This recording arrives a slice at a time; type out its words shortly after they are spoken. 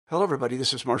Hello, everybody.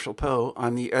 This is Marshall Poe.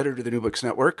 I'm the editor of the New Books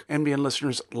Network. NBN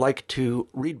listeners like to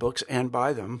read books and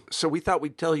buy them. So we thought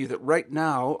we'd tell you that right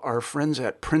now, our friends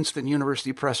at Princeton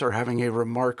University Press are having a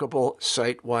remarkable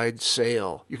site-wide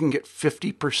sale. You can get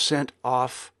 50%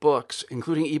 off books,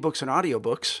 including ebooks and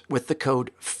audiobooks, with the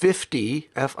code 50,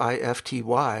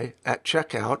 F-I-F-T-Y, at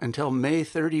checkout until May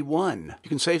 31. You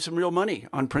can save some real money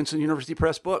on Princeton University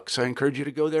Press books. I encourage you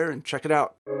to go there and check it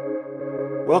out.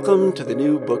 Welcome to the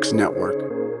New Books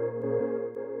Network.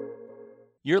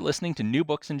 You're listening to New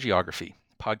Books in Geography,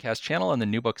 a podcast channel on the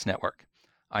New Books Network.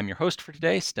 I'm your host for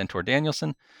today, Stentor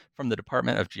Danielson, from the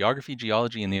Department of Geography,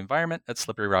 Geology, and the Environment at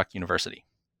Slippery Rock University.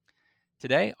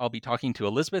 Today, I'll be talking to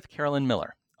Elizabeth Carolyn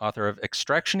Miller, author of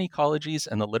Extraction, Ecologies,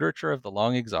 and the Literature of the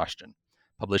Long Exhaustion,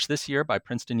 published this year by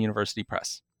Princeton University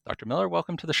Press. Dr. Miller,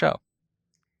 welcome to the show.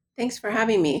 Thanks for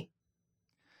having me.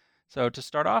 So to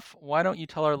start off, why don't you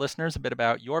tell our listeners a bit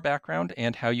about your background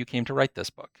and how you came to write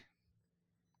this book?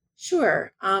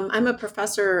 Sure. I'm a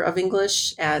professor of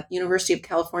English at University of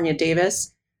California,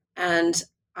 Davis, and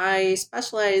I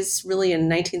specialize really in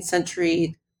 19th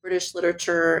century British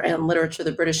literature and literature of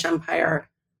the British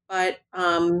Empire. But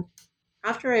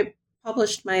after I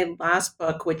published my last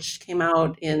book, which came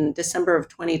out in December of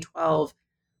 2012,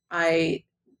 I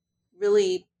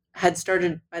really had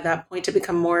started by that point to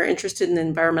become more interested in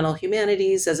environmental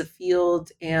humanities as a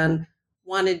field and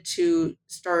wanted to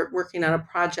start working on a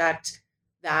project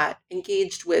that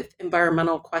engaged with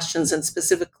environmental questions and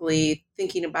specifically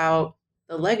thinking about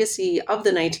the legacy of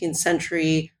the 19th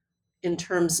century in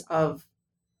terms of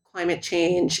climate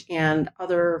change and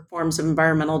other forms of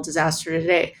environmental disaster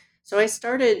today. So I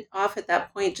started off at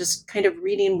that point just kind of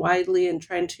reading widely and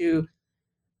trying to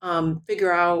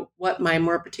figure out what my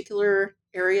more particular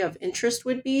area of interest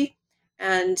would be.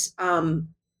 And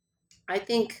I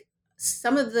think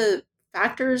some of the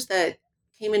factors that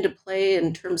came into play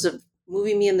in terms of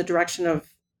moving me in the direction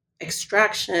of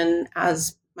extraction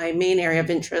as my main area of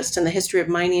interest and the history of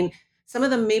mining. Some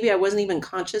of them maybe I wasn't even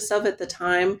conscious of at the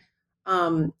time,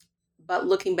 but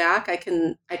looking back, I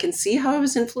can see how I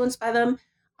was influenced by them.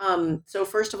 So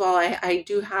first of all, I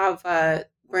do have a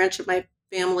branch of my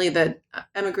family that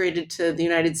emigrated to the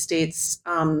United States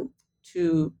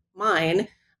to mine.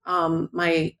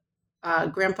 My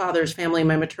grandfather's family,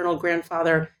 my maternal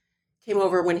grandfather, came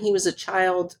over when he was a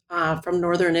child from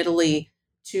northern Italy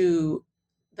to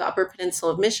the Upper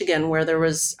Peninsula of Michigan, where there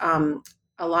was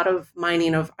a lot of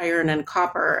mining of iron and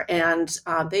copper. And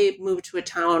they moved to a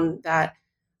town that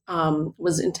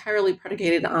was entirely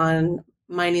predicated on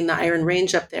mining the Iron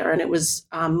Range up there. And it was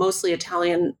mostly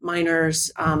Italian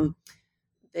miners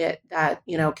that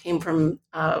came from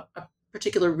a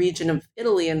particular region of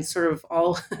Italy and sort of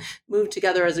all moved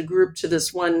together as a group to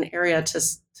this one area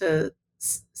to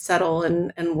settle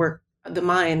and work the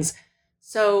mines.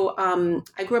 So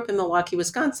I grew up in Milwaukee,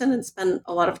 Wisconsin, and spent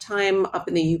a lot of time up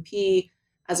in the UP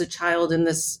as a child in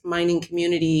this mining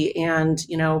community. And,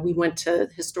 we went to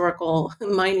historical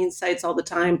mining sites all the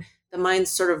time. The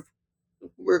mines sort of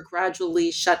were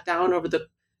gradually shut down over the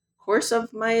course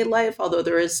of my life, although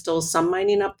there is still some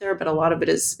mining up there, but a lot of it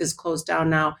is closed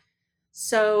down now.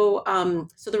 So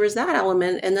there was that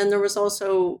element. And then there was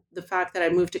also the fact that I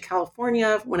moved to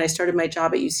California when I started my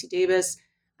job at UC Davis,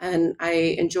 and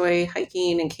I enjoy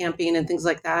hiking and camping and things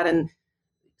like that. And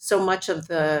so much of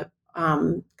the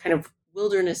kind of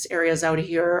wilderness areas out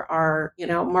here are,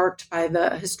 marked by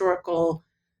the historical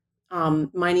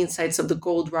mining sites of the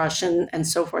gold rush and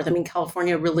so forth. I mean,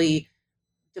 California really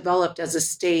developed as a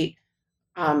state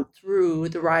through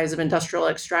the rise of industrial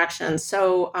extraction.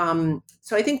 So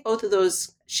I think both of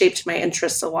those shaped my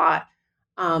interests a lot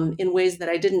in ways that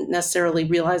I didn't necessarily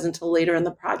realize until later in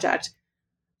the project.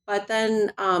 But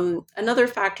then another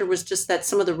factor was just that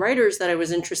some of the writers that I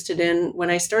was interested in, when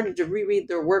I started to reread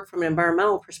their work from an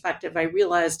environmental perspective, I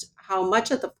realized how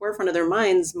much at the forefront of their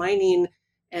minds, mining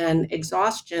and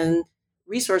exhaustion,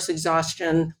 resource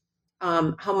exhaustion,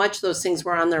 how much those things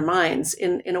were on their minds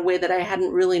in a way that I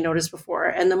hadn't really noticed before.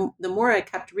 And the more I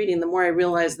kept reading, the more I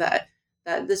realized that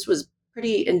this was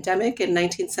pretty endemic in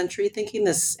 19th century thinking,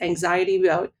 this anxiety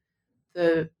about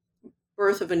the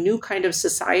birth of a new kind of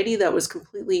society that was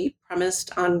completely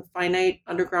premised on finite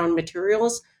underground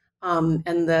materials, and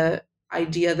the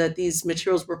idea that these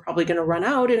materials were probably going to run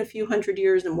out in a few hundred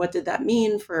years. And what did that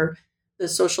mean for the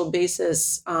social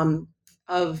basis of,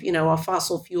 a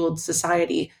fossil fueled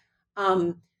society?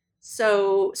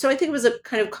 So I think it was a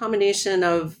kind of combination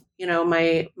of,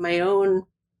 my own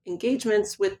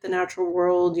engagements with the natural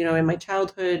world, in my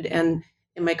childhood and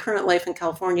in my current life in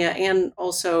California, and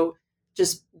also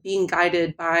just being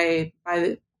guided by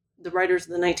the writers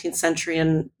of the 19th century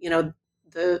and,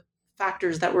 the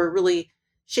factors that were really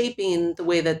shaping the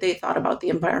way that they thought about the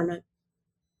environment.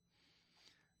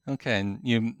 Okay, and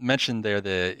you mentioned there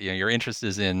that your interest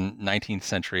is in 19th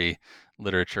century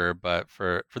literature, but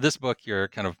for this book, you're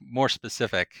kind of more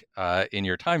specific in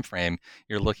your time frame.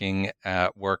 You're looking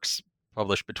at works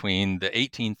published between the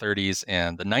 1830s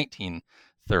and the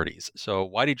 1930s. So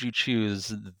why did you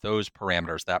choose those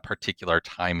parameters, that particular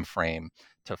time frame,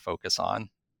 to focus on?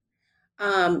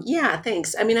 Yeah,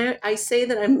 thanks. I mean, I say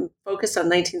that I'm focused on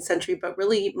 19th century, but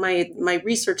really my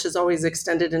research has always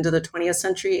extended into the 20th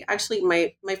century. Actually,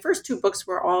 my first two books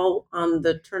were all on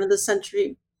the turn of the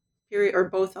century period, or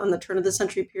both on the turn of the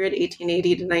century period,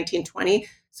 1880 to 1920.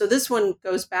 So this one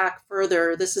goes back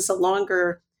further. This is a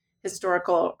longer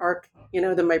historical arc,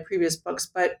 than my previous books,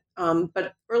 but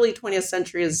early 20th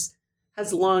century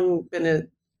has long been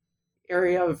an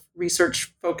area of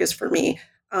research focus for me.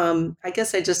 I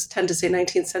guess I just tend to say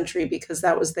 19th century because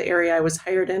that was the area I was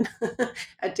hired in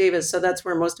at Davis. So that's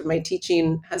where most of my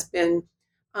teaching has been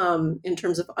in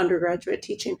terms of undergraduate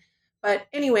teaching. But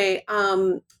anyway,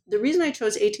 the reason I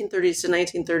chose 1830s to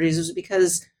 1930s was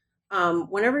because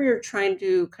whenever you're trying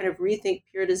to kind of rethink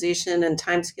periodization and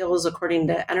timescales according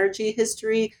to energy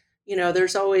history,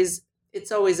 it's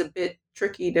always a bit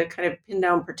tricky to kind of pin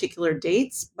down particular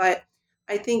dates. But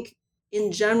I think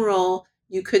in general,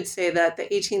 you could say that the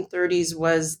 1830s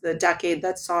was the decade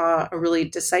that saw a really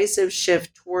decisive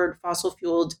shift toward fossil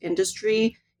fueled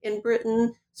industry in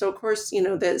Britain. So, of course,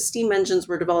 the steam engines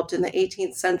were developed in the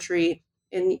 18th century,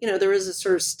 and, there was a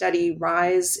sort of steady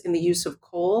rise in the use of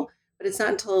coal. But it's not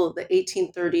until the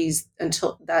 1830s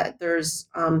until that there's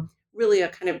really a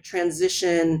kind of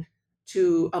transition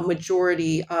to a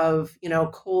majority of,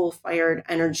 coal-fired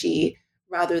energy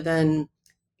rather than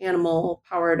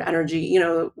animal-powered energy,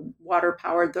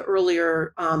 water-powered, the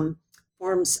earlier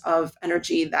forms of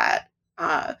energy that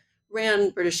ran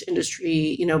British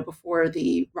industry, before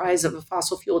the rise of a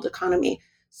fossil-fueled economy.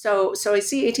 So I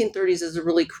see 1830s as a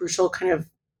really crucial kind of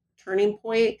turning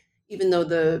point, even though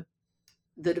the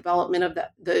development of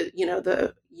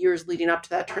the years leading up to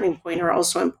that turning point are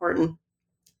also important.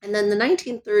 And then the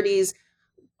 1930s,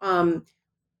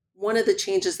 one of the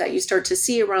changes that you start to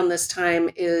see around this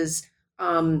time is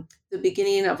the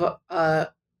beginning of a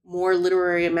more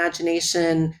literary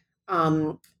imagination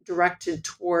directed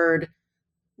toward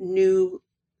new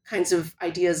kinds of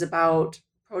ideas about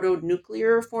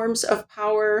proto-nuclear forms of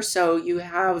power. So you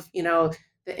have, the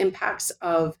impacts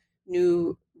of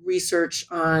new research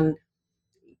on,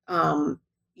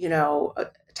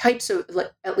 types of,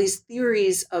 at least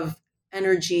theories of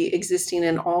energy existing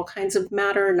in all kinds of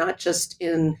matter, not just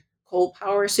in coal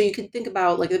power. So you could think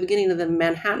about like the beginning of the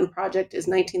Manhattan Project is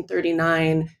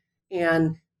 1939,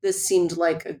 and this seemed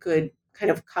like a good kind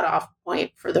of cutoff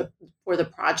point for the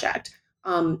project.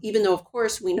 Even though, of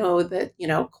course, we know that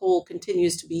coal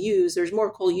continues to be used. There's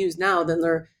more coal used now than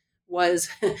there was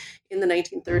in the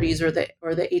 1930s or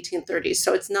the 1830s.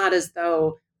 So it's not as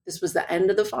though this was the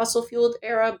end of the fossil fueled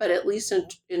era, but at least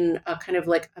in a kind of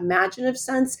like imaginative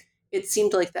sense, it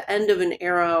seemed like the end of an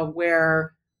era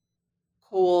where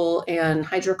coal and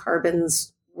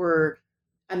hydrocarbons were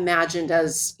imagined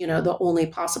as, the only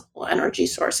possible energy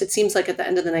source. It seems like at the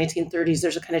end of the 1930s,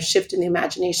 there's a kind of shift in the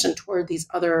imagination toward these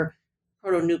other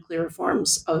proto-nuclear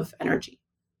forms of energy.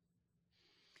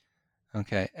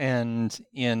 Okay, and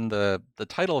in the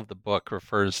title of the book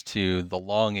refers to the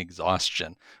long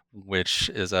exhaustion, which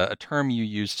is a term you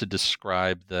use to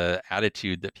describe the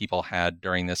attitude that people had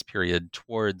during this period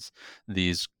towards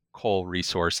these coal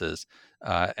resources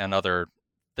and other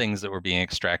things that were being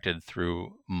extracted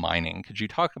through mining. Could you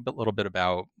talk little bit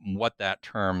about what that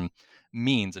term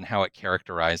means and how it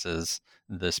characterizes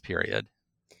this period?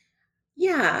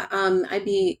 Yeah, I'd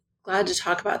be glad to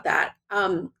talk about that.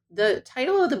 The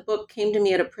title of the book came to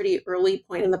me at a pretty early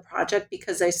point in the project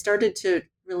because I started to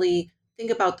really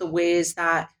think about the ways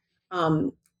that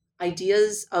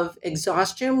ideas of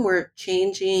exhaustion were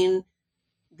changing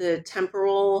the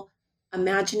temporal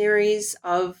imaginaries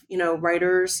of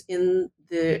writers in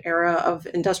the era of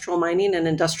industrial mining and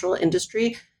industrial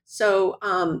industry. So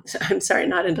I'm sorry,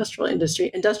 not industrial industry,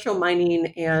 industrial mining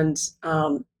and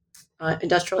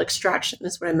industrial extraction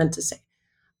is what I meant to say.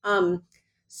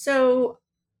 So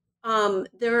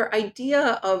their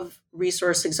idea of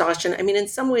resource exhaustion, I mean, in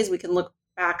some ways we can look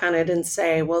back on it and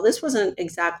say, well, this wasn't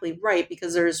exactly right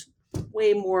because there's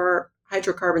way more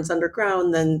hydrocarbons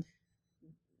underground than,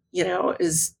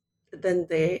 than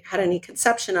they had any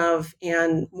conception of,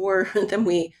 and more than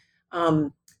we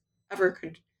ever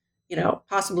could,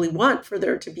 possibly want for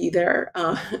there to be there,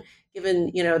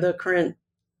 given, the current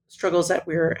struggles that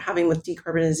we're having with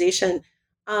decarbonization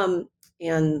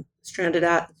and stranded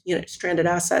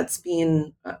assets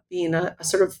being a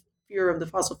sort of fear of the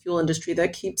fossil fuel industry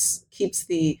that keeps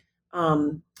the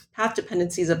path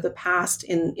dependencies of the past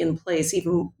in place,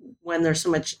 even when there's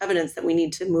so much evidence that we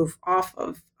need to move off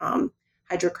of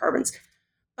hydrocarbons.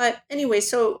 But anyway,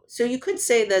 so you could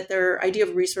say that their idea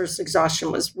of resource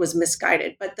exhaustion was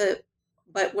misguided.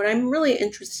 But what I'm really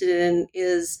interested in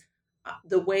is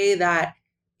the way that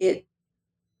it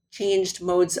changed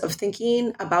modes of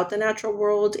thinking about the natural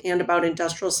world and about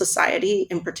industrial society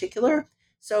in particular.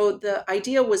 So the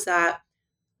idea was that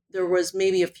there was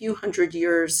maybe a few hundred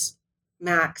years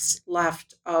max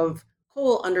left of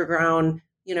coal underground,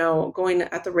 going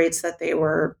at the rates that they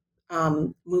were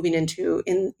moving into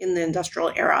in the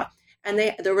industrial era.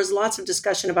 And there was lots of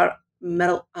discussion about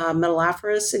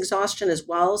metalliferous exhaustion as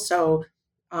well. So,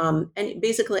 and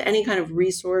basically any kind of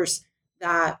resource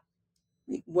that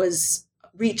was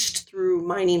reached through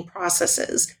mining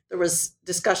processes. There was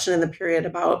discussion in the period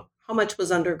about how much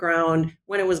was underground,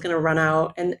 when it was going to run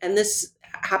out, and this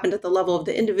happened at the level of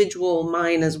the individual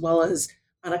mine as well as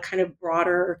on a kind of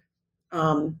broader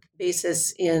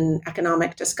basis in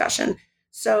economic discussion.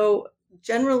 So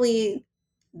generally,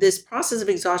 this process of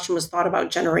exhaustion was thought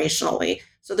about generationally.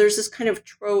 So there's this kind of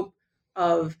trope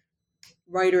of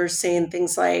writers saying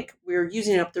things like, we're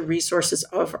using up the resources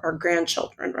of our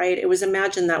grandchildren, right? It was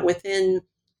imagined that within,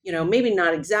 maybe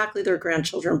not exactly their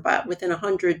grandchildren, but within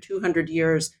 100, 200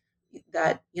 years,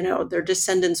 that, their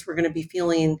descendants were going to be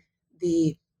feeling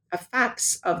the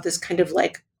effects of this kind of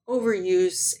like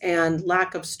overuse and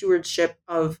lack of stewardship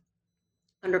of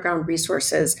underground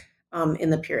resources in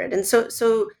the period. And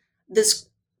so this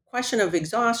question of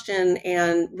exhaustion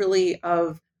and really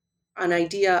of an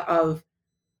idea of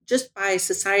just by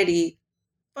society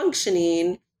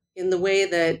functioning in the way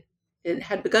that it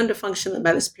had begun to function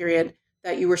by this period,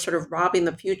 that you were sort of robbing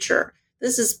the future.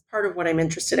 This is part of what I'm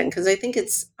interested in, because I think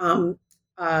it's kind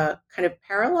of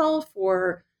parallel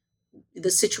for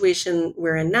the situation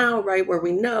we're in now, right, where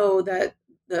we know that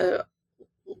the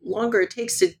longer it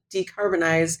takes to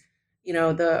decarbonize,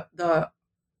 the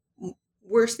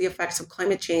worse the effects of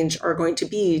climate change are going to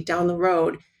be down the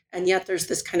road. And yet there's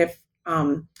this kind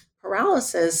of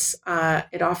paralysis,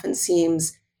 it often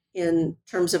seems, in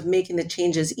terms of making the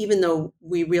changes, even though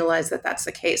we realize that that's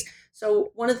the case.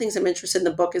 So one of the things I'm interested in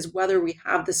the book is whether we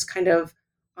have this kind of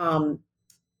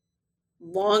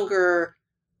longer,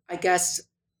 I guess,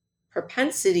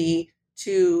 propensity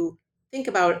to think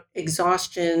about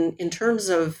exhaustion in terms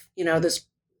of, this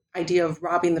idea of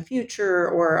robbing the future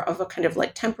or of a kind of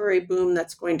like temporary boom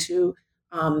that's going to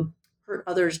hurt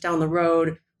others down the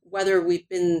road, whether we've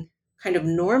been kind of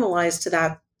normalized to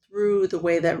that through the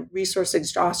way that resource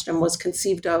exhaustion was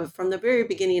conceived of from the very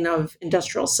beginning of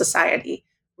industrial society,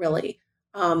 really.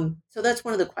 So that's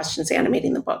one of the questions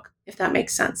animating the book, if that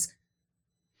makes sense.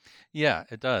 Yeah,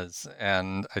 it does.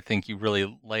 And I think you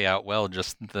really lay out well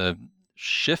just the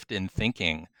shift in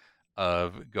thinking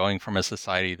of going from a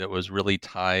society that was really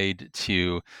tied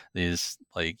to these,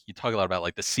 like, you talk a lot about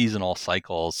like the seasonal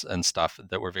cycles and stuff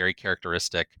that were very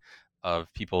characteristic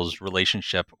of people's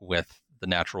relationship with the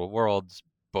natural worlds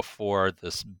before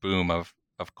this boom of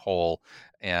coal,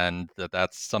 and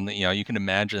that's something, you can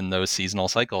imagine those seasonal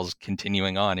cycles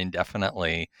continuing on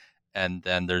indefinitely. And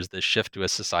then there's this shift to a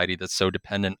society that's so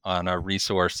dependent on a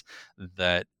resource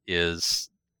that is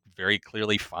very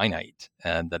clearly finite,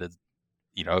 and that is,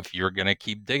 if you're going to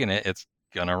keep digging it, it's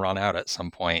going to run out at some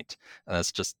point. And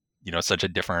that's just, such a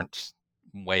different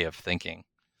way of thinking.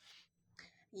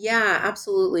 Yeah,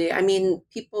 absolutely. I mean,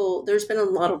 there's been a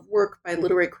lot of work by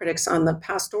literary critics on the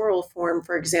pastoral form,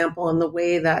 for example, and the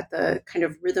way that the kind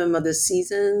of rhythm of the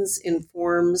seasons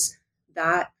informs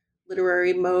that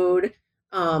literary mode.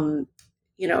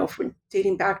 If we're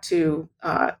dating back to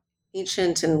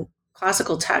ancient and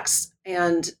classical texts.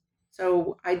 And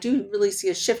so I do really see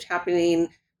a shift happening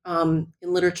in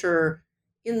literature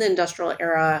in the industrial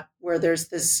era, where there's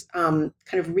this kind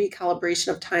of recalibration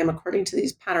of time according to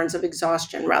these patterns of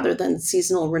exhaustion rather than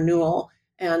seasonal renewal,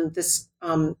 and this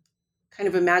kind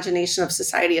of imagination of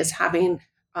society as having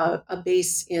a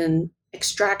base in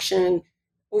extraction,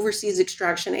 overseas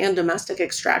extraction and domestic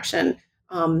extraction,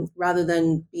 rather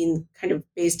than being kind of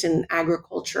based in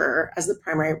agriculture as the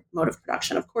primary mode of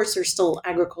production. Of course, there's still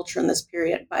agriculture in this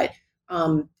period, but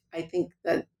I think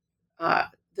that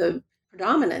the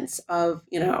predominance of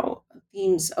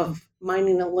themes of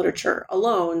mining and literature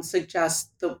alone suggests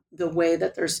the way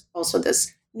that there's also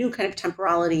this new kind of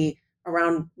temporality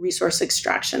around resource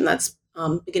extraction that's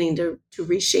beginning to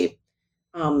reshape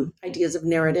ideas of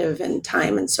narrative and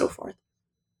time and so forth.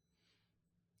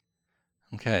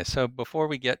 Okay, so before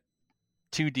we get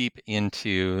too deep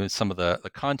into some of the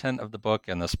content of the book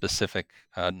and the specific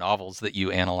novels that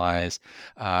you analyze,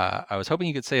 I was hoping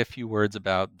you could say a few words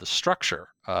about the structure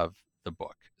of the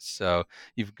book. So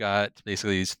you've got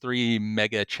basically these 3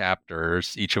 mega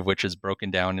chapters, each of which is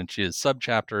broken down into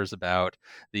sub-chapters about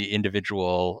the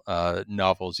individual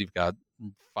novels. You've got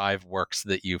 5 works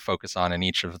that you focus on in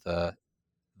each of the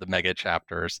mega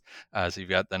chapters. So you've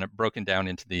got then broken down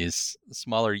into these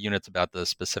smaller units about the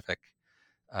specific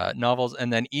novels,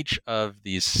 and then each of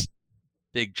these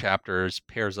big chapters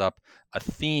pairs up a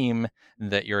theme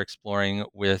that you're exploring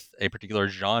with a particular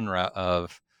genre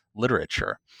of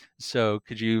literature. So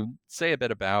could you say a bit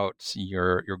about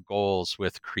your goals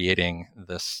with creating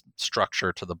this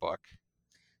structure to the book?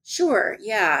 Sure.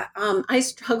 Yeah. I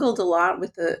struggled a lot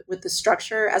with the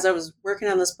structure as I was working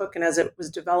on this book and as it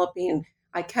was developing.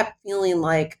 I kept feeling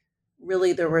like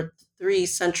really there were 3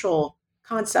 central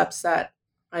concepts that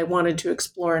I wanted to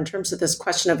explore in terms of this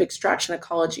question of extraction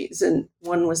ecologies. And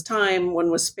one was time,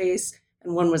 one was space,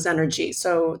 and one was energy.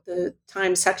 So the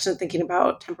time section thinking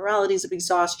about temporalities of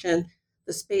exhaustion,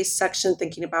 the space section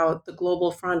thinking about the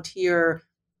global frontier,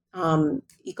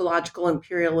 ecological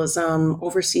imperialism,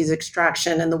 overseas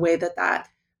extraction, and the way that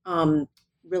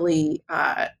really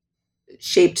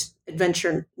shaped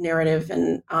adventure narrative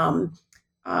and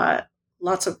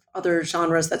lots of other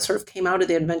genres that sort of came out of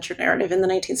the adventure narrative in the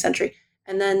 19th century.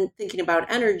 And then thinking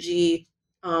about energy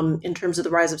in terms of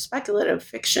the rise of speculative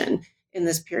fiction in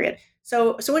this period.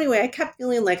 So anyway, I kept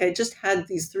feeling like I just had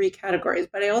these 3 categories,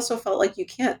 but I also felt like you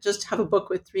can't just have a book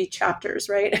with 3 chapters,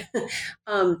 right?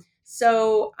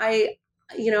 So I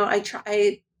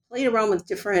played around with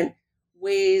different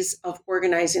ways of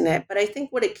organizing it, but I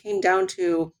think what it came down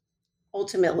to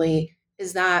ultimately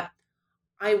is that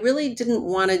I really didn't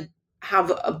want to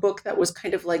have a book that was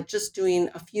kind of like just doing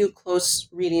a few close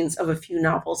readings of a few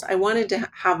novels. I wanted to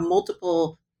have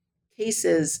multiple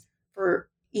cases for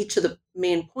each of the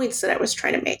main points that I was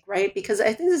trying to make, right? Because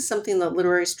I think this is something that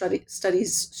literary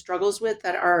studies struggles with,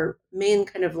 that our main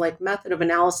kind of like method of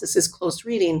analysis is close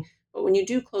reading. But when you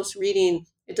do close reading,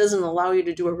 it doesn't allow you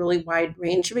to do a really wide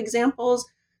range of examples.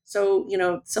 So,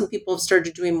 some people have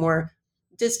started doing more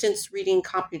distance reading,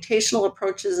 computational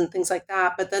approaches and things like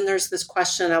that. But then there's this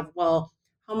question of, well,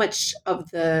 how much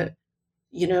of the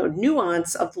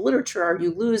nuance of the literature are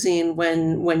you losing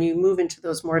when you move into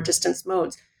those more distance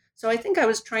modes? So I think I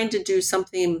was trying to do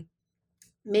something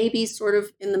maybe sort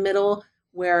of in the middle,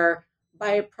 where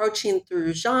by approaching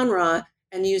through genre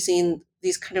and using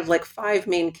these kind of like 5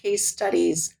 main case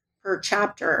studies per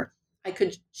chapter, I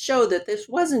could show that this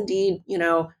was indeed,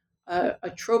 a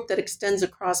trope that extends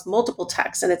across multiple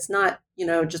texts, and it's not,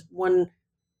 just one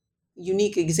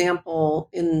unique example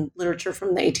in literature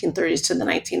from the 1830s to the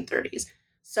 1930s.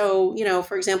 So,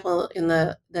 for example, in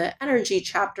the energy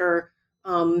chapter,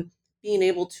 being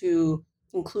able to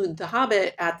include The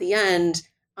Hobbit at the end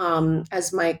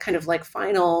as my kind of like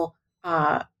final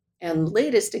and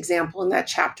latest example in that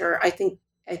chapter, I think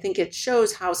it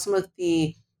shows how some of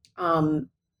the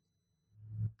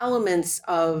elements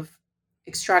of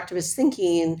extractivist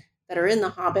thinking that are in The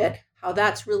Hobbit, how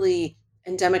that's really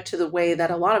endemic to the way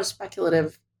that a lot of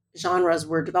speculative genres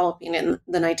were developing in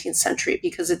the 19th century,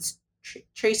 because it's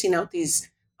tracing out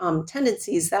these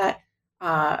tendencies that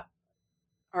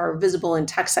are visible in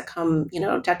texts that come,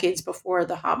 decades before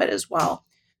The Hobbit as well.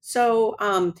 So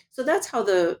that's how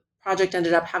the project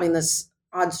ended up having this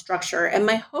odd structure. And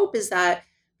my hope is that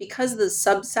because the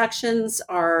subsections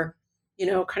are,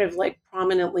 kind of like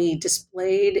prominently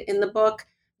displayed in the book,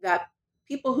 that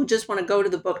people who just want to go to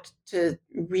the book to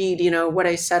read, what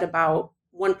I said about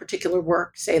one particular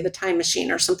work, say The Time Machine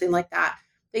or something like that,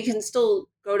 they can still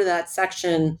go to that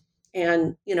section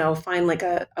and, find like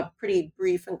a pretty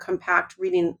brief and compact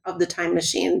reading of The Time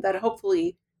Machine that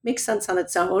hopefully makes sense on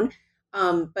its own.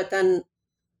 But then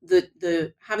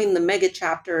the having the mega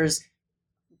chapters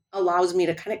allows me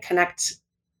to kind of connect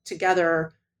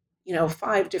together,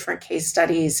 5 different case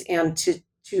studies, and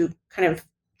to kind of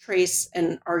trace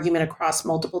an argument across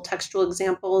multiple textual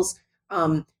examples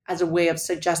as a way of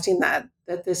suggesting that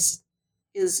this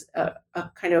is a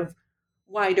kind of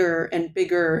wider and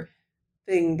bigger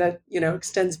thing that,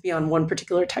 extends beyond one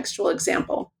particular textual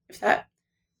example, if that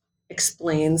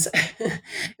explains. It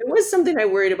was something I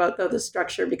worried about, though, the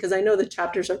structure, because I know the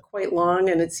chapters are quite long,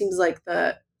 and it seems like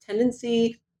the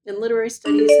tendency in literary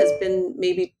studies has been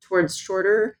maybe towards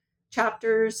shorter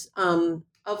chapters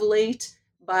of late.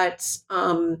 But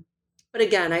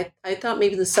again, I thought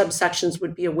maybe the subsections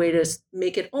would be a way to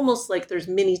make it almost like there's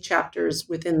mini chapters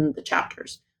within the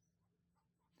chapters.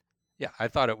 Yeah, I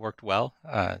thought it worked well,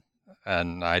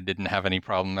 and I didn't have any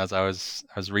problem as I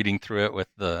was reading through it with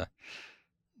the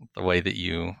the way that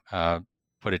you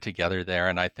put it together there.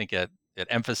 And I think it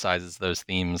emphasizes those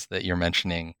themes that you're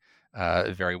mentioning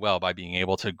very well by being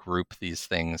able to group these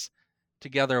things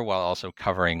together while also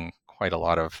covering quite a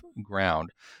lot of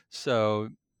ground. So,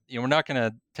 we're not going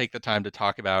to take the time to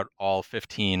talk about all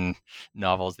 15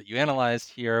 novels that you analyzed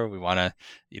here. We want to,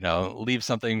 leave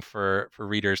something for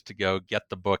readers to go get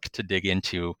the book to dig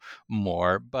into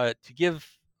more. But to give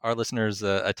our listeners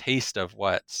a taste of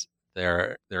what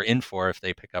they're in for if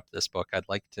they pick up this book, I'd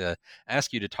like to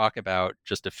ask you to talk about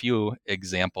just a few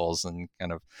examples and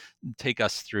kind of take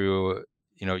us through,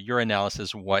 your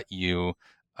analysis, what you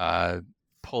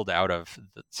pulled out of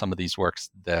some of these works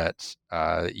that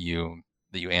you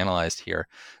analyzed here.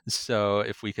 So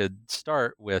if we could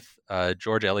start with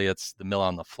George Eliot's The Mill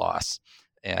on the Floss,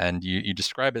 and you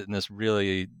describe it in this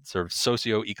really sort of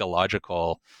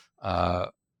socio-ecological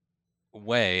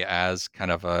way as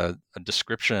kind of a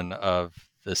description of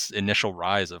this initial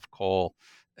rise of coal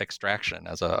extraction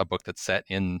as a book that's set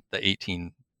in the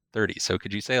 1830s. So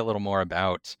could you say a little more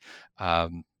about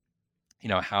how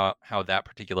that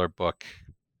particular book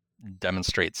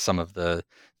demonstrates some of the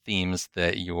themes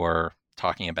that you're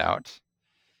talking about?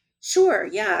 Sure.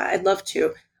 Yeah, I'd love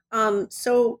to.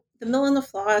 So The Mill on the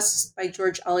Floss by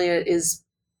George Eliot is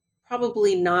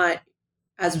probably not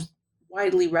as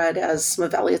widely read as some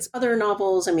of Eliot's other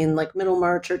novels. I mean, like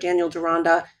Middlemarch or Daniel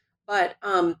Deronda. But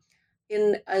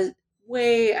in a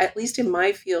way, at least in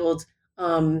my field,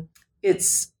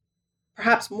 it's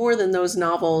perhaps more than those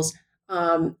novels,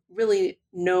 really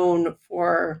known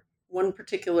for one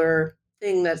particular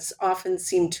thing that's often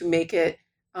seemed to make it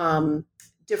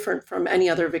different from any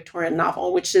other Victorian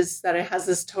novel, which is that it has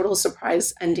this total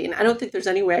surprise ending. I don't think there's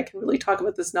any way I can really talk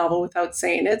about this novel without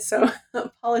saying it, so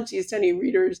apologies to any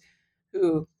readers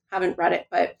who haven't read it.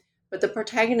 But the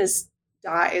protagonist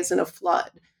dies in a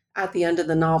flood at the end of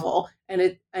the novel, and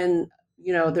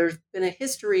there's been a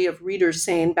history of readers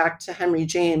saying back to Henry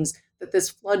James that this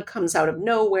flood comes out of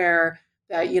nowhere.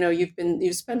 That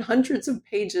you've spent hundreds of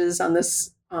pages on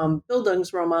this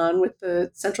Bildungsroman with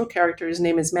the central character, whose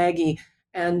name is Maggie.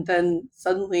 And then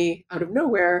suddenly, out of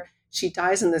nowhere, she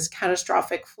dies in this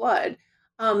catastrophic flood.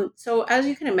 So as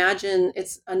you can imagine,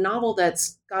 it's a novel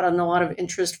that's gotten a lot of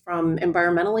interest from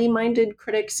environmentally minded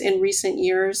critics in recent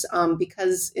years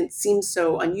because it seems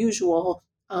so unusual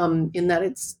in that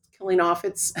it's killing off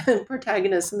its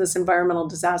protagonist in this environmental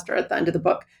disaster at the end of the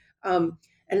book.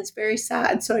 And it's very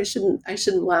sad, so I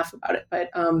shouldn't laugh about it. But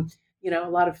a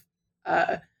lot of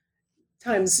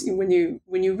times when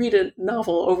you read a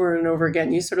novel over and over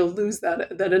again, you sort of lose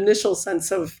that initial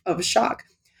sense of shock.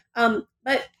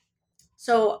 But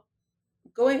so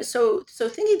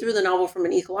thinking through the novel from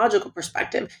an ecological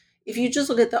perspective, if you just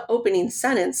look at the opening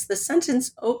sentence, the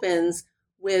sentence opens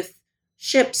with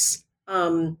ships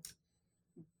coming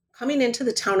into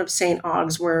the town of St.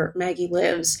 Augs, where Maggie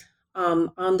lives,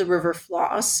 on the River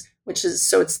Floss,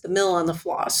 it's the mill on the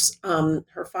Floss.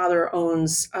 Her father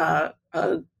owns a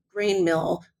grain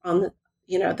mill on the,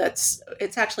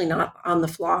 it's actually not on the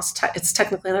Floss. It's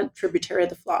technically not a tributary of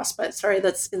the Floss, but sorry,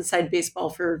 that's inside baseball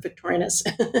for Victorianists.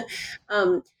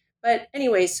 But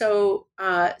anyway, so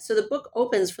the book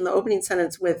opens from the opening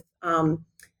sentence with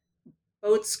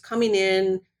boats coming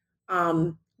in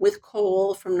with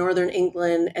coal from northern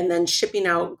England and then shipping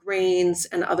out grains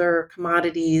and other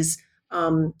commodities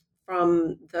from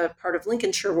the part of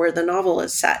Lincolnshire where the novel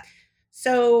is set.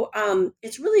 So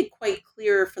it's really quite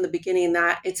clear from the beginning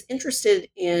that it's interested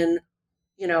in,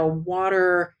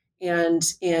 water and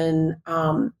in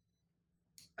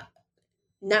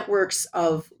networks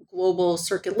of global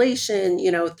circulation,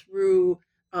 through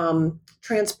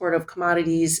transport of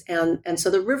commodities. And so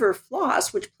the River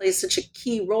Floss, which plays such a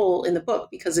key role in the book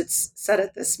because it's set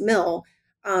at this mill,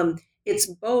 it's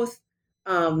both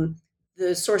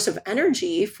the source of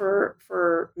energy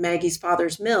for Maggie's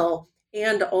father's mill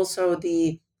and also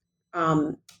the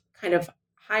kind of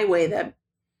highway that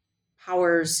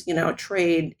powers,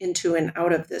 trade into and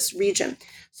out of this region.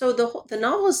 So the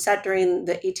novel is set during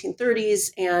the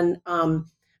 1830s, and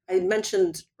I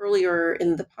mentioned earlier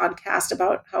in the podcast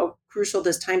about how crucial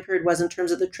this time period was in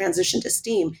terms of the transition to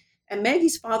steam. And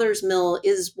Maggie's father's mill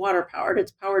is water powered;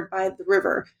 it's powered by the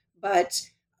river. But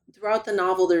throughout the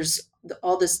novel, there's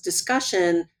all this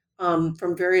discussion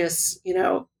from various,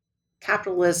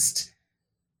 capitalist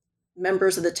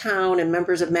members of the town and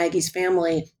members of Maggie's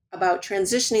family about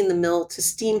transitioning the mill to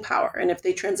steam power. And if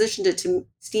they transitioned it to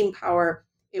steam power,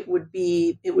 it would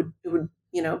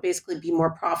basically be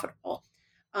more profitable.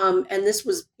 And this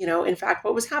was, in fact,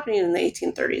 what was happening in the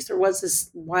 1830s. There was this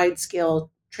wide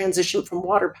scale transition from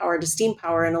water power to steam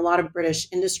power in a lot of British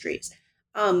industries.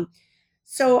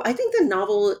 So I think the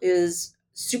novel is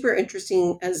super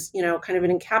interesting as, kind of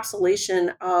an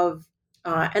encapsulation of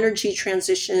energy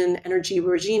transition, energy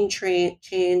regime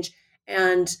change.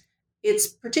 And it's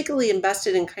particularly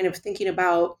invested in kind of thinking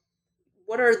about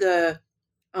what are the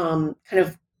kind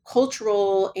of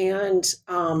cultural and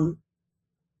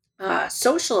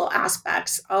social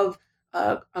aspects of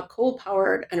a coal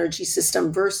powered energy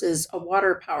system versus a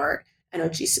water powered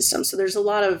energy system. So there's a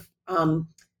lot of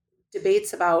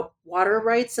debates about water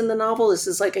rights in the novel. This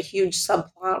is like a huge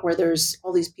subplot where there's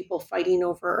all these people fighting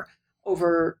over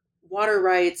water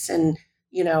rights, and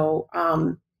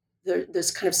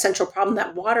this kind of central problem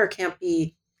that water can't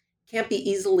be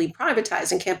easily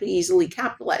privatized and can't be easily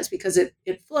capitalized because it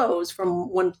flows from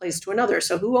one place to another.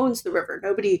 So who owns the river?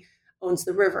 Nobody owns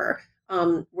the river.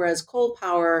 Whereas coal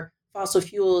power, fossil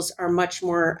fuels are much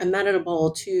more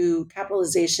amenable to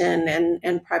capitalization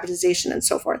and privatization and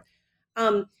so forth.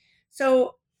 Um,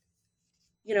 so,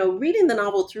 reading the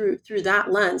novel through that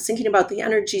lens, thinking about the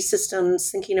energy systems,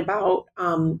 thinking about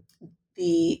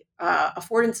the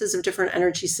affordances of different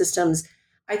energy systems,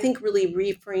 I think really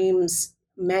reframes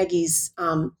Maggie's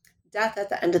death at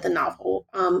the end of the novel.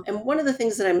 And one of the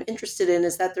things that I'm interested in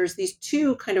is that there's these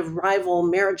two kind of rival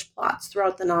marriage plots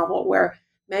throughout the novel where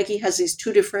Maggie has these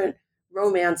two different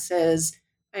romances,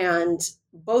 and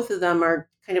both of them are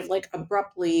kind of like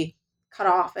abruptly cut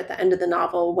off at the end of the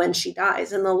novel when she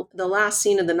dies. And the last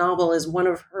scene of the novel is one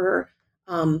of her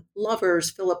lovers,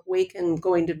 Philip Waken,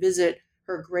 going to visit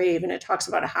her grave, and it talks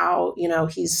about how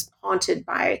he's haunted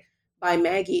by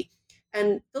Maggie.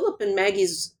 And Philip and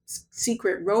Maggie's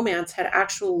secret romance had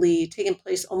actually taken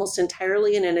place almost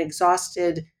entirely in an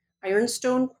exhausted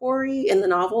ironstone quarry in the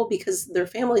novel because their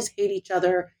families hate each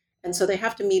other, and so they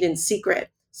have to meet in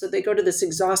secret. So they go to this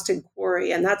exhausted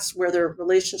quarry, and that's where their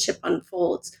relationship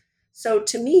unfolds. So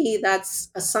to me, that's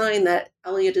a sign that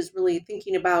Eliot is really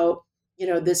thinking about,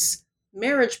 this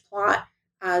marriage plot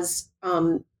as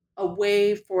a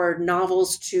way for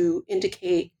novels to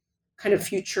indicate kind of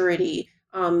futurity.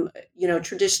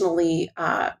 Traditionally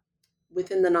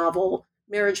within the novel,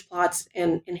 marriage plots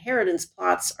and inheritance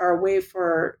plots are a way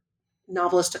for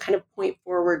novelists to kind of point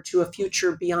forward to a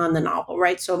future beyond the novel,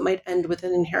 right? So it might end with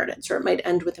an inheritance, or it might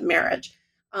end with a marriage.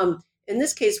 In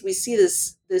this case, we see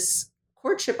this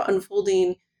courtship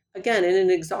unfolding again in an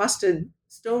exhausted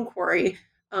stone quarry,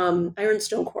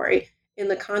 ironstone quarry, in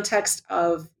the context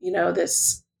of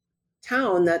this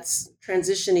town that's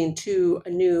transitioning to a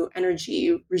new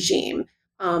energy regime.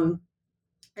 And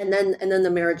then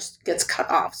the marriage gets cut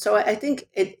off. So I think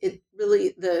it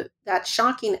really that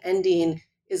shocking ending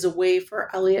is a way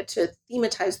for Eliot to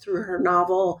thematize through her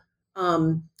novel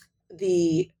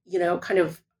the kind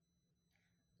of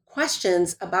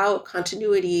questions about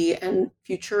continuity and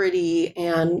futurity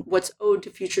and what's owed to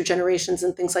future generations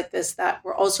and things like this that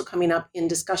were also coming up in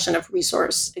discussion of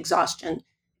resource exhaustion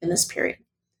in this period.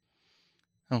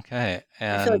 Okay,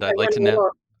 I feel like and I'd like to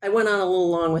know. I went on a little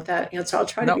long with that answer. I'll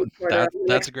try to be shorter.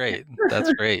 That's great.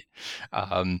 That's great.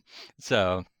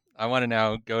 So I want to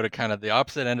now go to kind of the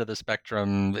opposite end of the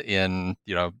spectrum in,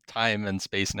 time and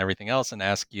space and everything else, and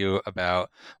ask you about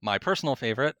my personal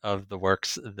favorite of the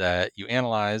works that you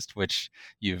analyzed, which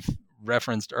you've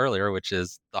referenced earlier, which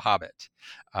is The Hobbit.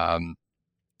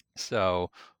 So,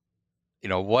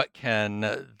 what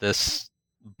can this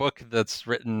book that's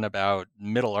written about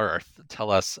Middle Earth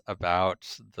tell us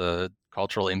about the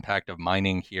cultural impact of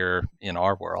mining here in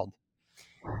our world?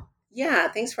 Yeah,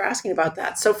 thanks for asking about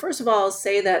that. So first of all, I'll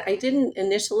say that I didn't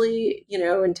initially,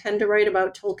 intend to write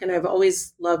about Tolkien. I've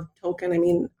always loved Tolkien. I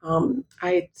mean,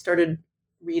 I started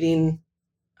reading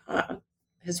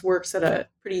his works at a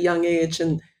pretty young age,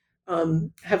 and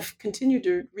have continued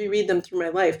to reread them through my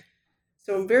life.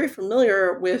 So I'm very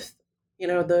familiar with,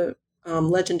 the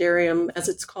legendarium, as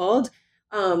it's called,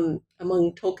 among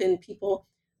Tolkien people.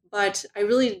 But I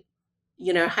really,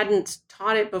 hadn't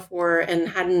taught it before and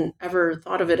hadn't ever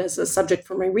thought of it as a subject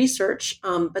for my research.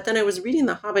 But then I was reading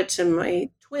The Hobbit to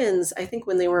my twins, I think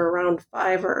when they were around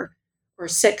 5 or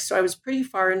 6. So I was pretty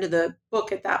far into the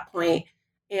book at that point.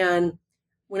 And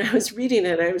when I was reading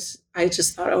it, I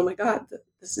just thought, oh my God,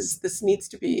 this needs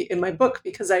to be in my book,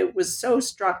 because I was so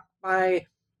struck by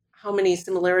how many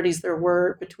similarities there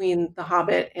were between The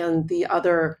Hobbit and the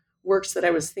other works that I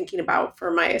was thinking about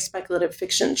for my speculative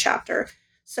fiction chapter.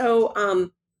 So,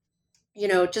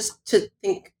 just to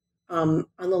think on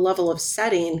the level of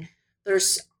setting,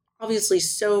 there's obviously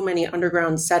so many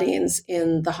underground settings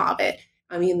in The Hobbit.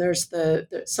 I mean, there's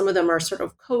some of them are sort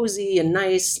of cozy and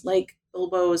nice, like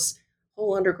Bilbo's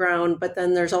hole underground, but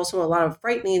then there's also a lot of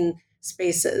frightening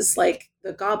spaces, like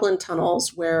the Goblin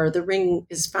tunnels where the ring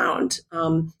is found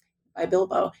by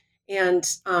Bilbo. And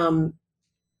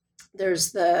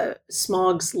there's the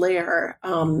Smaug's lair,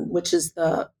 which is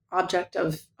the object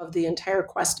of the entire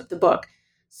quest of the book.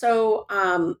 So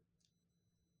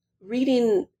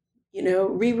rereading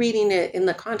it in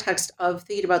the context of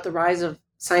thinking about the rise of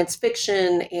science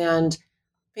fiction and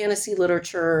fantasy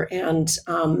literature and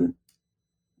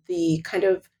the kind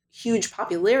of huge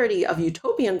popularity of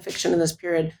utopian fiction in this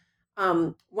period,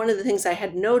 one of the things I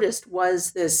had noticed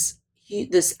was this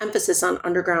emphasis on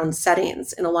underground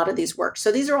settings in a lot of these works.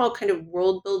 So these are all kind of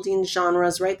world building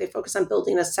genres, right? They focus on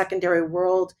building a secondary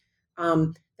world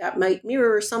that might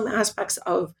mirror some aspects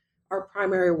of our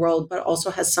primary world, but also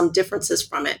has some differences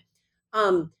from it.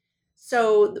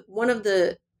 So one of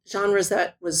the genres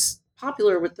that was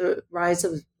popular with the rise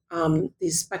of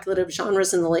these speculative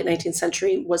genres in the late 19th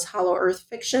century was hollow earth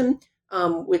fiction,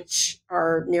 which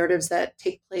are narratives that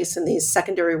take place in these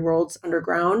secondary worlds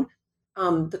underground.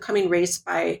 The Coming Race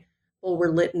by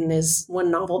Bulwer Lytton is one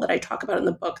novel that I talk about in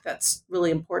the book that's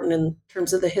really important in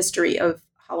terms of the history of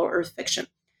hollow earth fiction.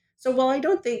 So while I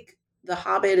don't think The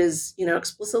Hobbit is,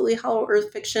 explicitly hollow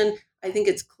earth fiction, I think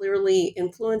it's clearly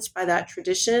influenced by that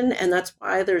tradition. And that's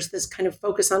why there's this kind of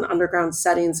focus on underground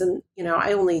settings. And,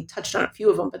 I only touched on a few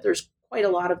of them, but there's quite a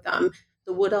lot of them.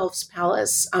 The Wood Elf's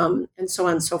Palace, and so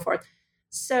on and so forth.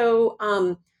 So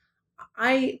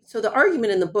so the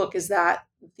argument in the book is that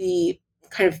the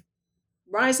kind of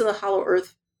rise of the hollow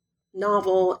earth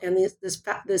novel and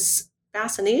this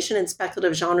fascination in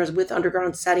speculative genres with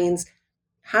underground settings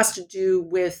has to do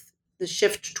with the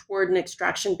shift toward an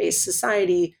extraction-based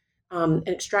society, an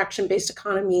extraction-based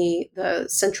economy, the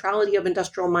centrality of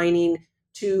industrial mining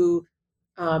to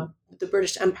the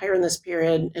British Empire in this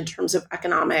period in terms of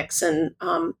economics and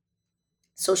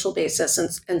social basis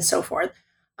and so forth.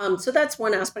 So that's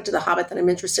one aspect of The Hobbit that I'm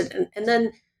interested in. And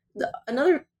then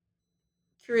another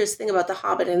curious thing about The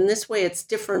Hobbit, and in this way it's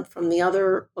different from the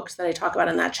other books that I talk about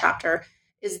in that chapter,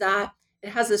 is that it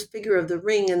has this figure of the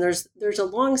ring, and there's a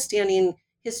long-standing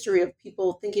history of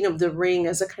people thinking of the ring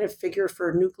as a kind of figure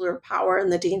for nuclear power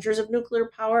and the dangers of nuclear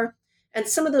power. And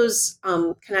some of those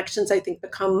connections, I think,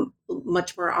 become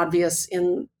much more obvious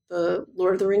in the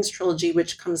Lord of the Rings trilogy,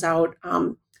 which comes out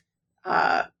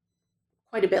quite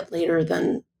a bit later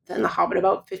than The Hobbit,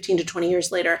 about 15 to 20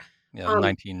 years later. Yeah,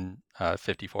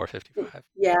 1954, 55.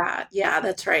 Yeah,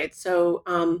 that's right. So,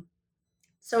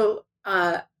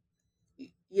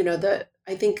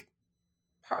 I think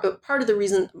part of the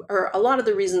reason, or a lot of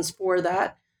the reasons for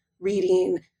that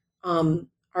reading,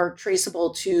 are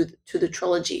traceable to the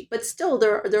trilogy. But still,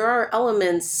 there are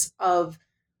elements of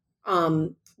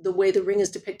the way the ring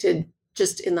is depicted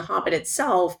just in The Hobbit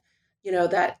itself,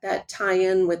 that tie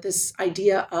in with this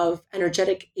idea of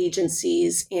energetic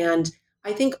agencies, and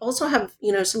I think also have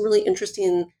some really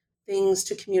interesting things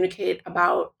to communicate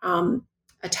about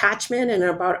attachment and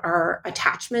about our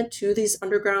attachment to these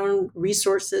underground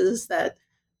resources that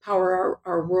power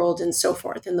our world and so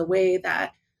forth, in the way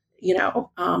that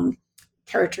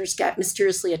characters get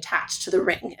mysteriously attached to the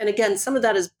ring. And again, some of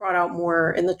that is brought out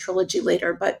more in the trilogy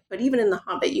later, but even in The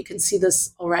Hobbit, you can see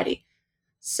this already.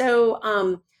 So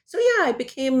yeah, I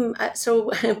became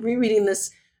rereading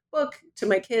this book to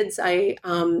my kids. I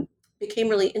became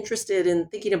really interested in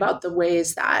thinking about the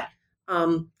ways that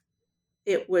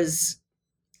it was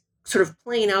sort of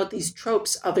playing out these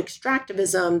tropes of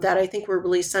extractivism that I think were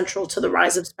really central to the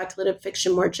rise of speculative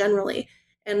fiction more generally.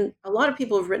 And a lot of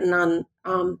people have written on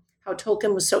how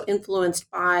Tolkien was so influenced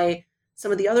by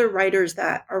some of the other writers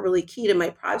that are really key to my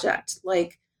project,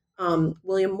 like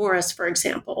William Morris, for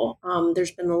example.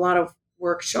 There's been a lot of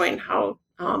work showing how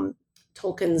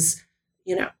Tolkien's,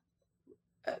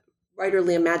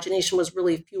 writerly imagination was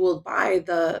really fueled by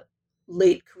the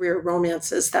late career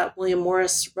romances that William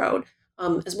Morris wrote,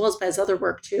 as well as by his other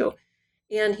work too.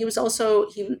 And he was also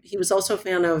a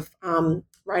fan of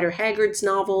Rider Haggard's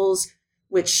novels,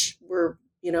 which were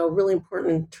really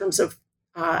important in terms of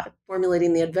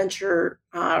formulating the adventure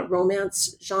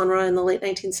romance genre in the late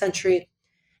 19th century.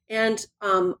 And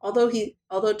although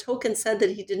Tolkien said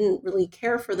that he didn't really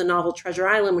care for the novel Treasure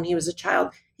Island when he was a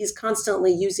child, he's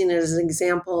constantly using it as an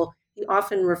example. He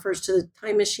often refers to the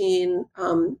Time Machine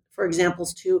for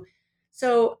examples too.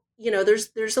 So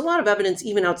there's a lot of evidence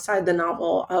even outside the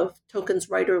novel of Tolkien's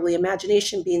writerly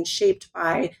imagination being shaped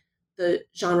by the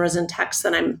genres and texts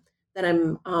that I'm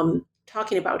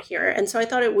talking about here. And so I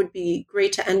thought it would be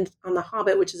great to end on The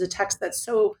Hobbit, which is a text that's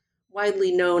so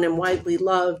widely known and widely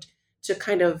loved, to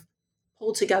kind of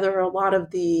pull together a lot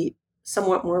of the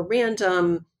somewhat more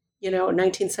random,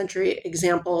 19th century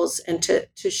examples, and to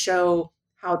show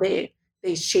how they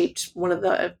shaped one of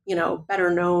the, better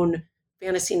known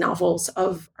fantasy novels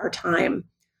of our time.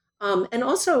 And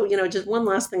also, just one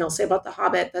last thing I'll say about The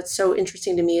Hobbit that's so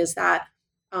interesting to me is that,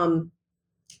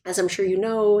 as I'm sure you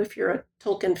know, if you're a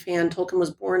Tolkien fan, Tolkien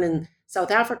was born in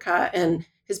South Africa, and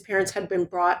his parents had been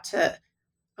brought to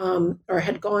or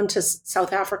had gone to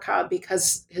South Africa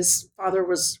because his father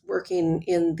was working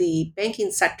in the banking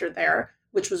sector there,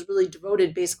 which was really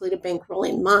devoted basically to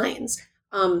bankrolling mines.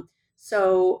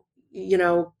 So,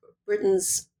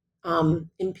 Britain's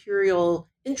imperial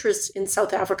interests in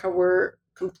South Africa were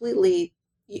completely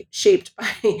shaped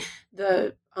by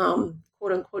the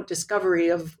quote unquote discovery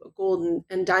of gold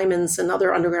and diamonds and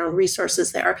other underground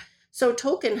resources there. So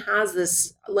Tolkien has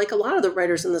this, like a lot of the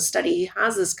writers in the study, he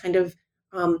has this kind of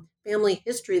family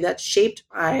history that's shaped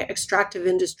by extractive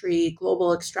industry,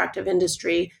 global extractive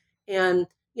industry, and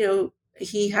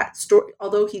he had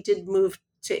although he did move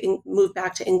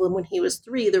back to England when he was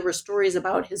 3. There were stories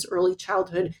about his early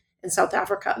childhood in South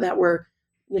Africa that were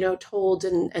told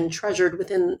and treasured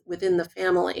within the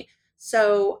family.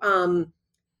 So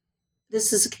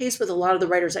this is a case with a lot of the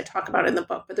writers I talk about in the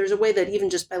book, but there's a way that even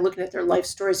just by looking at their life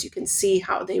stories, you can see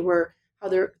how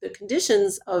the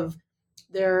conditions of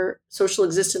their social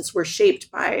existence were shaped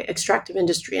by extractive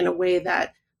industry in a way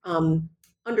that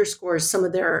underscores some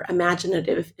of their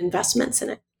imaginative investments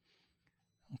in it.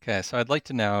 Okay, so I'd like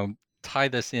to now tie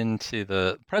this into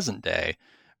the present day,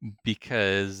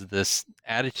 because this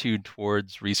attitude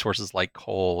towards resources like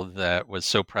coal that was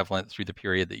so prevalent through the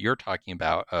period that you're talking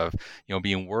about, of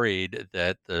being worried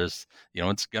that there's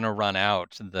it's going to run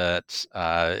out, that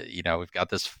we've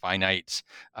got this finite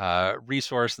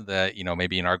resource that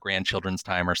maybe in our grandchildren's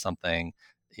time or something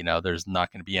there's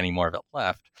not going to be any more of it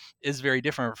left, is very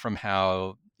different from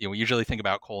how we usually think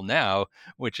about coal now,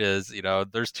 which is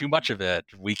there's too much of it,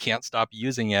 we can't stop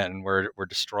using it, and we're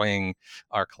destroying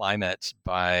our climate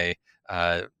by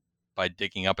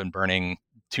digging up and burning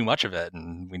too much of it,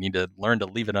 and we need to learn to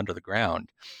leave it under the ground.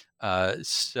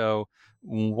 So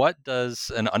what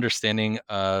does an understanding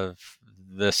of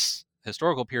this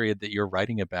historical period that you're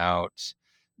writing about,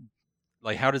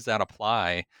 like, how does that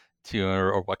apply to,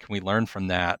 or what can we learn from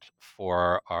that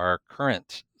for our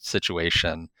current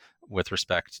situation with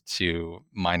respect to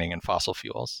mining and fossil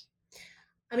fuels?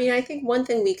 I mean, I think one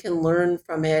thing we can learn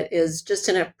from it is just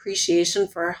an appreciation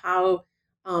for how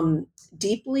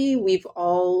deeply we've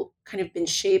all kind of been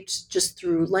shaped just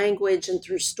through language and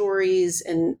through stories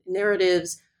and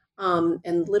narratives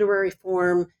and literary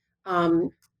form,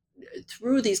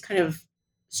 through these kind of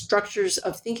structures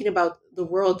of thinking about the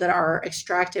world that are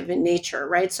extractive in nature,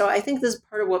 right? So I think this is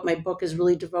part of what my book is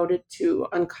really devoted to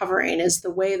uncovering, is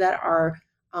the way that our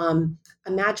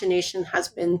imagination has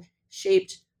been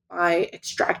shaped by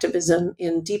extractivism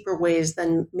in deeper ways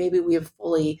than maybe we have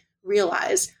fully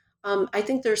realized. I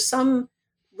think there's some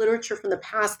literature from the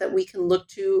past that we can look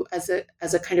to as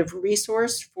a kind of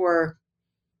resource for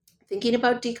thinking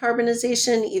about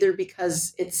decarbonization, either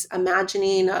because it's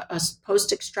imagining a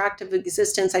post-extractive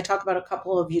existence. I talk about a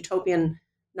couple of utopian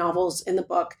novels in the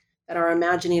book that are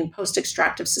imagining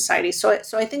post-extractive society. So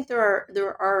I think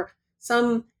there are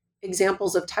some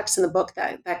examples of texts in the book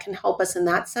that can help us in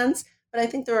that sense. But I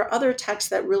think there are other texts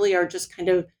that really are just kind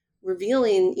of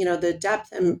revealing, the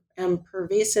depth and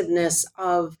pervasiveness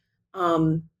of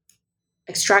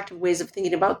extractive ways of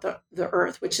thinking about the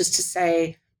earth, which is to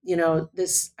say,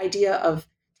 this idea of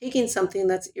taking something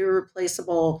that's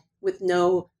irreplaceable with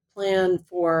no plan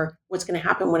for what's going to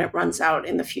happen when it runs out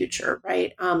in the future,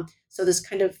 right? So this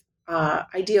kind of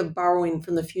idea of borrowing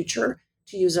from the future,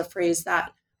 to use a phrase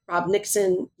that Rob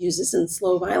Nixon uses in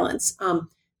Slow Violence,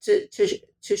 to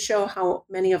show how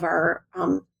many of our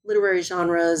literary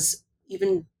genres,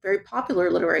 even very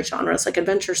popular literary genres like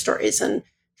adventure stories and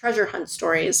treasure hunt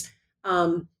stories,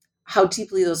 how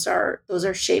deeply those are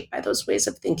shaped by those ways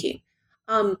of thinking.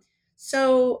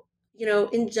 So,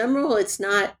 in general, it's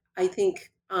not, I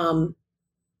think, a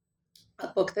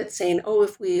book that's saying, oh,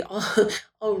 if we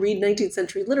all read 19th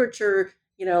century literature,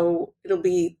 it'll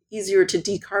be easier to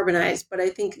decarbonize. But I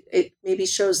think it maybe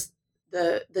shows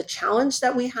the challenge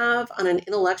that we have on an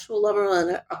intellectual level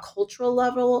and a cultural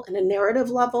level and a narrative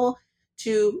level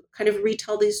to kind of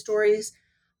retell these stories.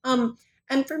 And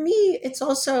for me, it's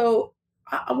also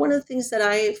one of the things that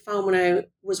I found when I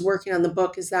was working on the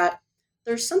book is that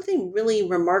there's something really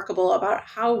remarkable about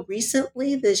how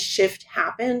recently this shift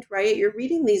happened, right? You're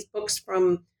reading these books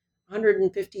from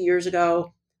 150 years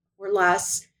ago or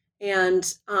less, and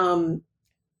to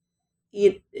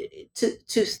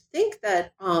think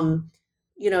that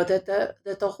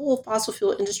that the whole fossil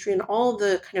fuel industry and all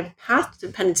the kind of path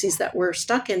dependencies that we're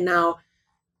stuck in now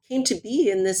came to be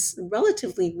in this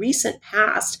relatively recent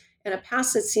past, in a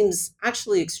past that seems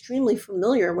actually extremely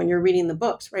familiar when you're reading the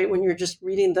books, right? When you're just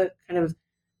reading the kind of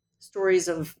stories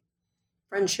of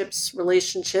friendships,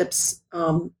 relationships,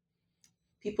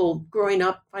 people growing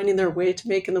up, finding their way to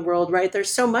make in the world, right? There's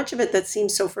so much of it that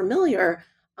seems so familiar.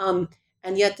 And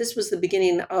yet this was the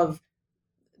beginning of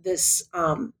this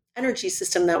energy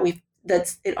system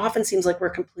it often seems like we're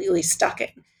completely stuck in.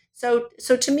 So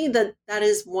to me, that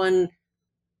is one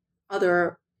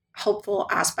other helpful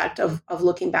aspect of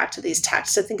looking back to these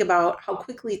texts, to think about how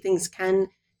quickly things can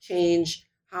change,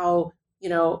 how,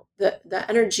 the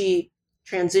energy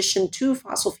transition to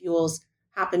fossil fuels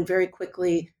happened very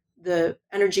quickly. The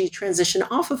energy transition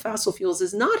off of fossil fuels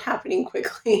is not happening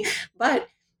quickly, but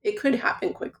it could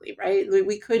happen quickly, right?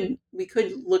 We could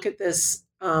look at this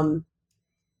time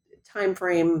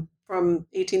frame from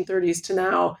 1830s to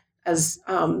now as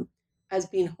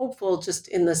being hopeful, just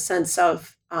in the sense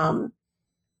of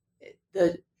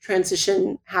the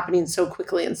transition happening so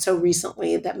quickly and so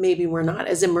recently that maybe we're not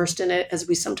as immersed in it as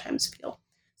we sometimes feel.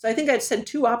 So I think I've said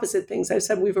two opposite things. I've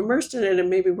said we've immersed in it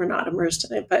and maybe we're not immersed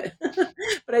in it, but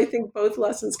but I think both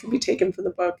lessons can be taken from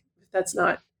the book, if that's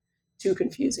not too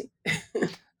confusing.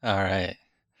 All right.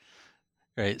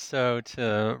 Great. So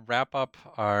to wrap up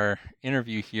our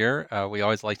interview here, we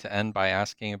always like to end by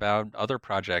asking about other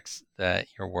projects that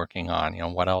you're working on.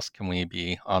 What else can we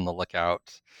be on the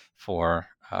lookout for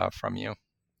from you?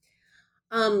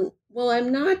 Well,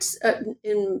 I'm not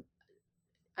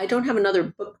I don't have another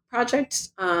book project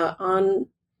on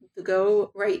the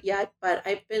go right yet, but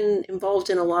I've been involved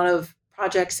in a lot of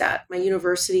projects at my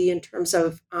university in terms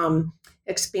of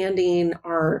expanding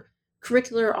our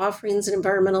curricular offerings in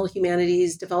environmental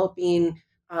humanities, developing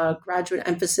graduate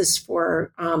emphasis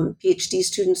for PhD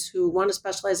students who want to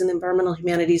specialize in environmental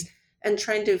humanities, and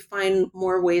trying to find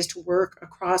more ways to work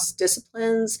across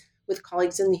disciplines with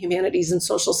colleagues in the humanities and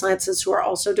social sciences who are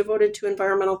also devoted to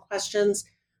environmental questions.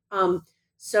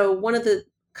 So one of the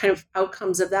kind of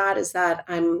outcomes of that is that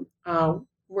I'm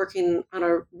working on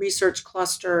a research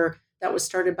cluster that was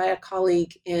started by a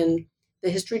colleague in the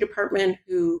history department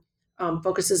who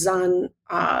focuses on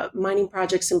mining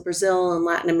projects in Brazil and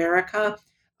Latin America,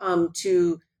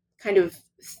 to kind of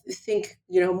think,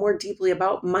 more deeply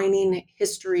about mining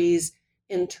histories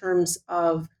in terms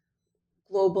of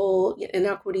global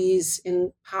inequities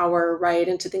in power, right?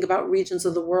 And to think about regions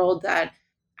of the world that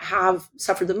have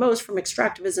suffered the most from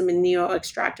extractivism and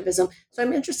neo-extractivism. So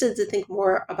I'm interested to think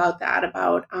more about that,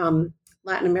 about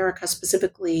Latin America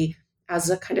specifically as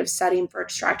a kind of setting for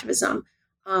extractivism.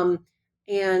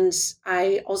 And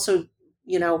I also,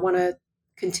 want to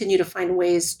continue to find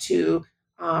ways to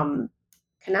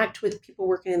connect with people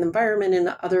working in the environment in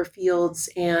other fields,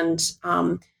 and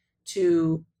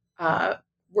to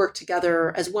work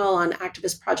together as well on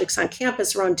activist projects on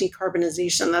campus around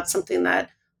decarbonization. That's something that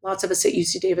lots of us at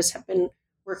UC Davis have been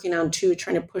working on too,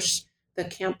 trying to push the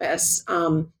campus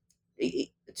to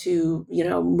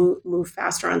move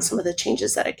faster on some of the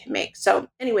changes that it can make. So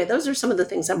anyway, those are some of the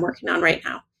things I'm working on right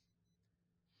now.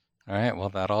 All right. Well,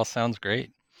 that all sounds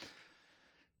great.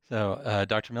 So,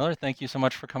 Dr. Miller, thank you so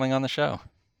much for coming on the show.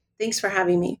 Thanks for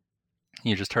having me.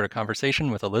 You just heard a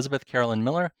conversation with Elizabeth Carolyn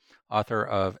Miller, author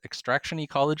of Extraction,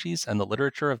 Ecologies, and the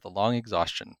Literature of the Long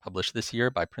Exhaustion, published this year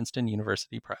by Princeton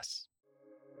University Press.